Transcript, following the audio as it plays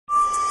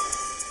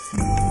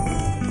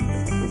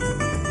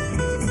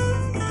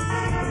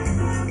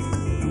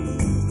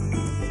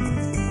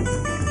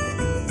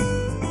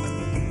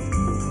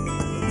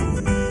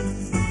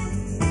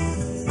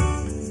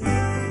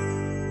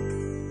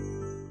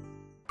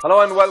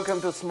Hello and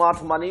welcome to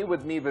Smart Money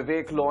with me,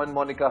 Vivek, and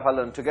Monika,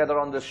 Halan. Together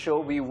on this show,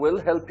 we will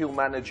help you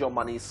manage your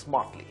money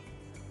smartly.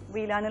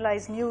 We'll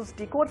analyze news,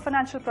 decode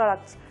financial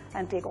products,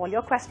 and take all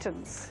your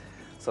questions.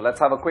 So let's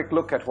have a quick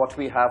look at what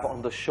we have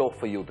on the show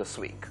for you this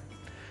week.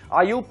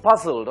 Are you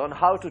puzzled on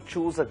how to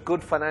choose a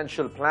good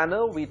financial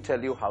planner? We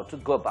tell you how to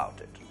go about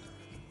it.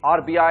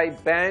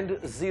 RBI banned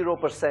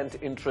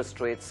 0%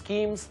 interest rate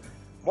schemes.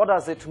 What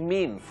does it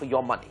mean for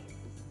your money?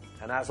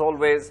 And as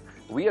always,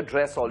 we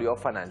address all your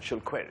financial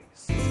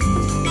queries.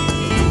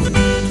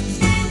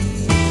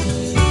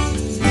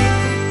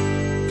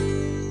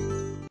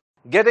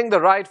 Getting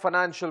the right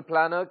financial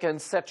planner can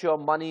set your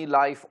money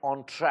life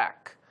on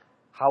track.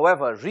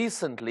 However,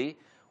 recently,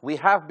 we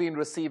have been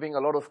receiving a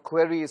lot of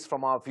queries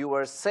from our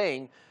viewers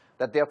saying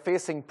that they are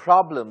facing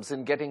problems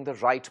in getting the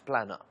right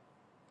planner.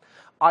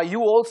 Are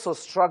you also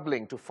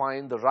struggling to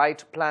find the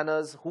right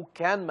planners who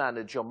can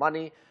manage your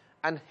money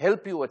and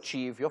help you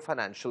achieve your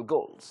financial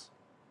goals?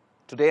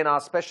 Today in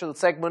our special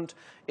segment,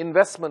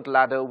 Investment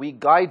Ladder, we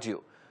guide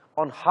you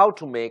on how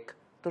to make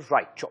the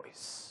right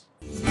choice.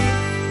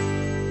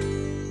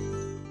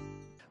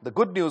 The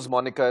good news,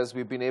 Monika, is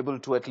we've been able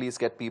to at least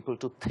get people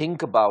to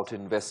think about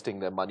investing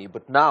their money.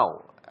 But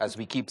now, as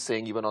we keep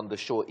saying even on the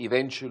show,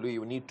 eventually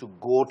you need to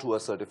go to a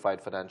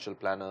certified financial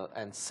planner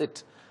and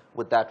sit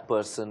with that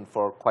person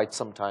for quite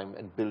some time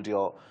and build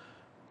your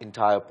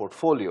entire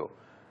portfolio.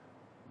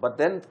 But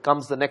then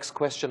comes the next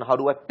question, how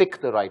do I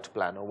pick the right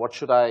planner? What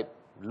should I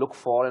look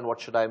for and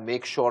what should I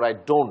make sure I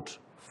don't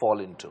fall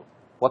into?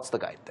 What's the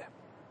guide there?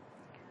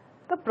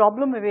 The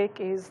problem,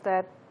 Vivek, is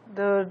that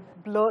the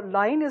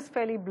line is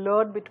fairly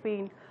blurred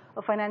between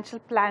a financial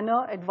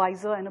planner,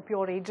 advisor, and a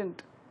pure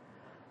agent.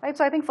 Right?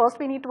 So I think first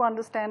we need to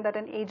understand that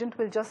an agent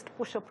will just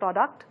push a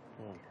product,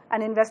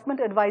 an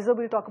investment advisor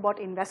will talk about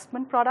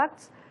investment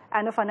products,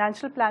 and a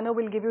financial planner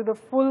will give you the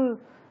full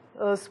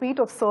suite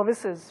of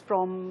services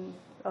from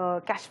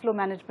cash flow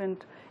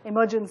management,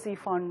 emergency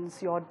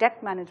funds, your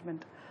debt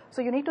management.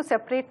 So you need to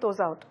separate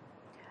those out.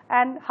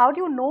 And how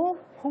do you know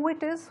who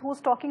it is who's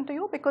talking to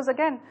you? Because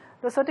again,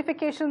 the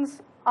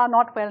certifications are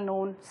not well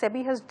known.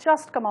 SEBI has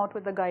just come out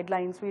with the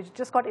guidelines. We've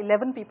just got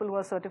 11 people who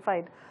are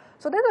certified.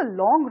 So there's a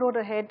long road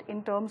ahead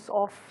in terms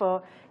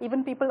of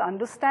even people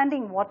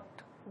understanding what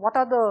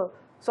are the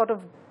sort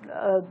of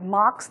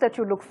marks that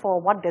you look for,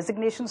 what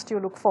designations do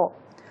you look for.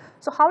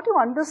 So how do you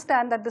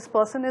understand that this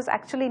person is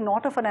actually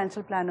not a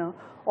financial planner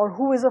or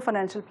who is a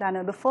financial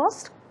planner? The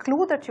first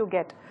clue that you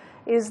get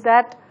is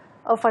that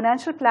a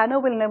financial planner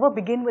will never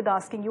begin with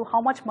asking you how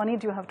much money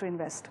do you have to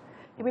invest.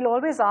 He will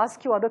always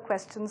ask you other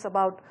questions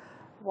about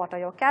what are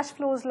your cash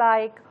flows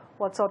like,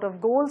 what sort of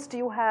goals do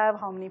you have,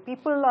 how many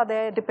people are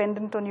there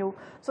dependent on you.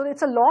 So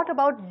it's a lot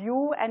about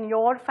you and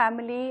your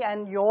family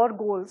and your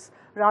goals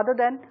rather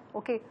than,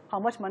 okay,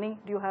 how much money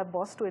do you have,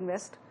 boss, to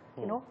invest?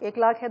 You know, 1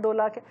 lakh hai, 2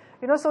 lakh hai.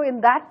 You know, so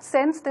in that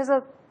sense, there's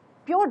a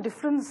pure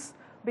difference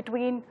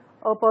between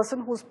a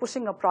person who's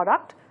pushing a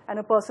product and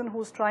a person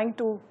who's trying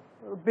to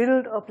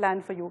build a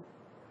plan for you.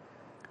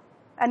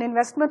 An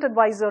investment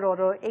advisor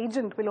or an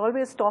agent will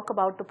always talk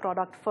about the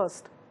product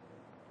first.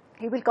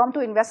 He will come to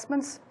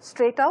investments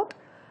straight out.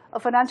 A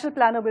financial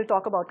planner will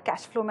talk about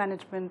cash flow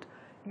management,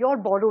 your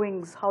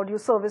borrowings, how do you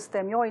service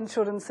them, your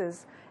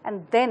insurances.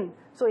 And then,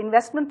 so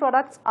investment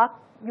products,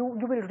 you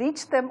will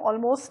reach them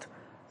almost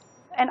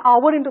an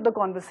hour into the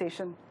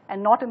conversation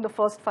and not in the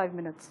first 5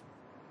 minutes.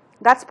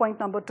 That's point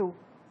number 2.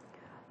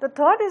 The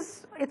third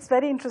is, it's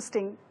very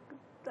interesting.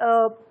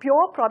 A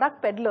pure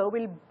product peddler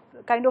will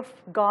kind of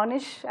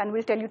garnish and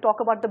will talk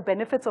about the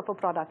benefits of a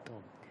product.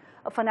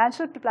 A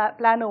financial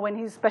planner,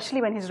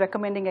 especially when he's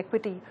recommending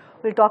equity,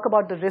 will talk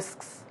about the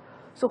risks.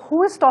 So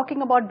who is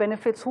talking about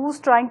benefits? Who's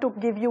trying to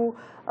give you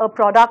a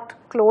product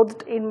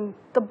clothed in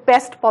the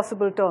best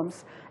possible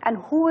terms? And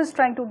who is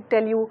trying to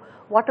tell you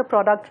what a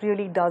product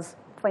really does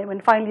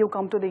when finally you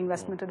come to the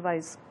investment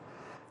advice?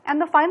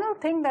 And the final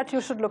thing that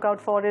you should look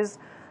out for is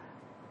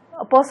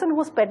a person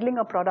who's peddling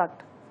a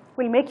product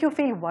will make you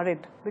feel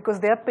worried because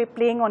they're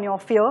playing on your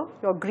fear,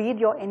 your greed,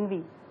 your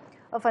envy.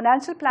 A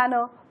financial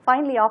planner,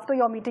 finally, after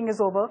your meeting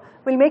is over,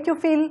 will make you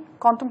feel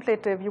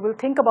contemplative. You will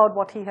think about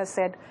what he has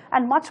said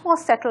and much more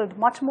settled,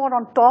 much more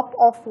on top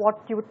of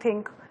what you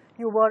think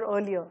you were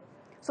earlier.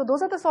 So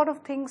those are the sort of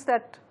things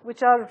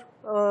which are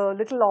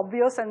little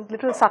obvious and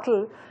little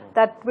subtle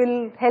that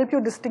will help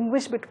you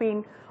distinguish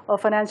between a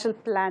financial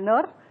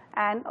planner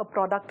and a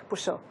product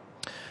pusher.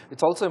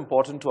 It's also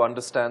important to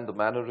understand the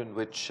manner in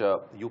which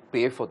you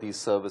pay for these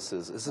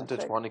services, isn't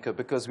That's it, right. Monika?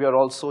 Because we are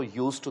also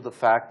used to the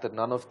fact that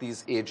none of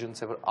these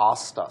agents ever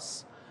asked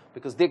us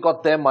because they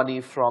got their money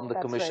from the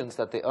That's commissions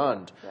right. that they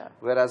earned. Yeah.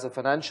 Whereas a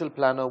financial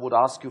planner would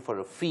ask you for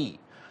a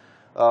fee.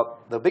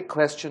 The big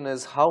question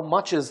is, how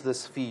much is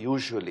this fee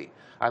usually?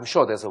 I'm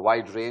sure there's a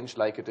wide range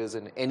like it is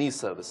in any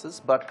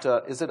services, but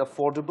is it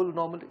affordable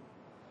normally?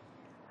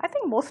 I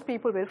think most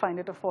people will find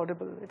it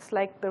affordable. It's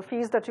like the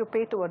fees that you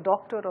pay to a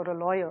doctor or a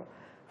lawyer.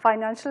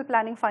 Financial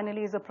planning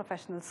finally is a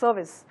professional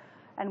service.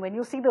 And when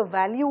you see the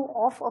value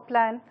of a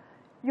plan,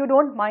 you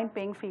don't mind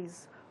paying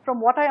fees. From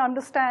what I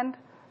understand,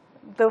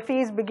 the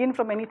fees begin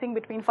from anything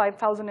between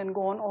 5,000 and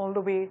go on all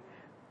the way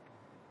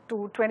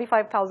to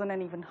 25,000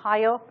 and even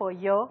higher per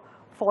year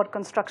for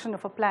construction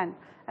of a plan.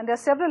 And there are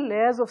several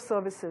layers of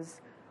services.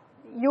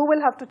 You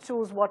will have to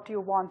choose what you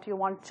want. Do you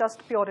want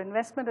just pure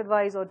investment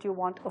advice, or do you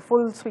want a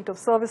full suite of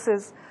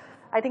services?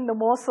 I think the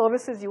more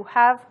services you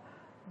have,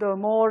 the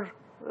more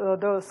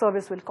the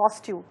service will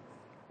cost you.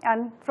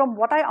 And from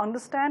what I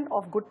understand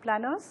of good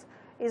planners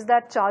is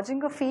that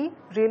charging a fee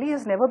really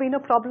has never been a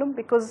problem,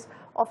 because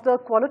of the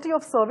quality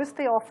of service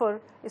they offer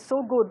is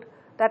so good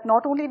that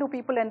not only do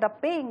people end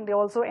up paying, they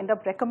also end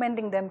up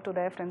recommending them to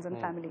their friends and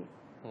family.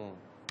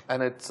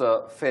 And it's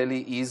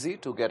fairly easy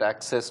to get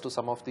access to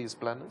some of these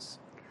planners?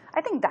 I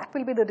think that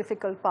will be the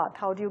difficult part.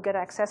 How do you get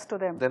access to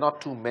them? There are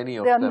not too many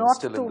of them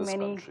still in this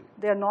country.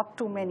 There are not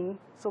too many.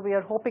 So we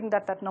are hoping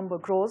that that number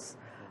grows.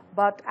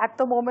 But at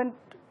the moment,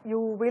 you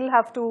will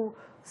have to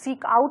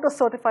seek out a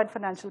certified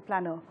financial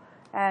planner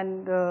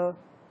and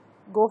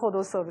go for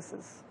those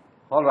services.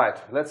 All right,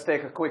 let's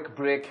take a quick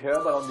break here.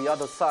 But on the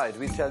other side,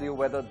 we tell you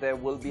whether there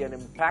will be an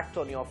impact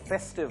on your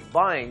festive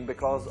buying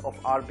because of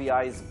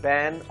RBI's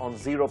ban on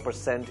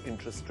 0%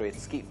 interest rate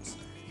schemes.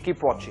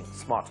 Keep watching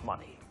Smart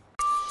Money.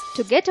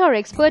 To get our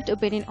expert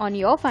opinion on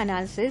your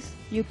finances,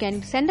 you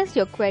can send us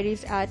your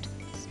queries at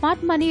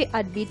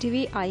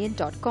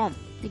smartmoney@btvin.com.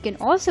 You can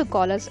also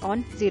call us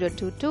on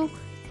 022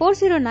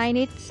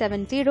 4098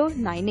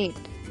 7098.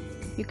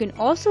 You can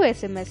also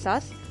SMS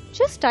us.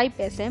 Just type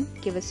SM,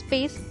 give a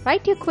space,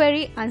 write your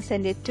query and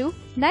send it to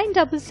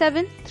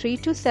 977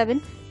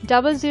 327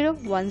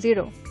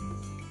 0010.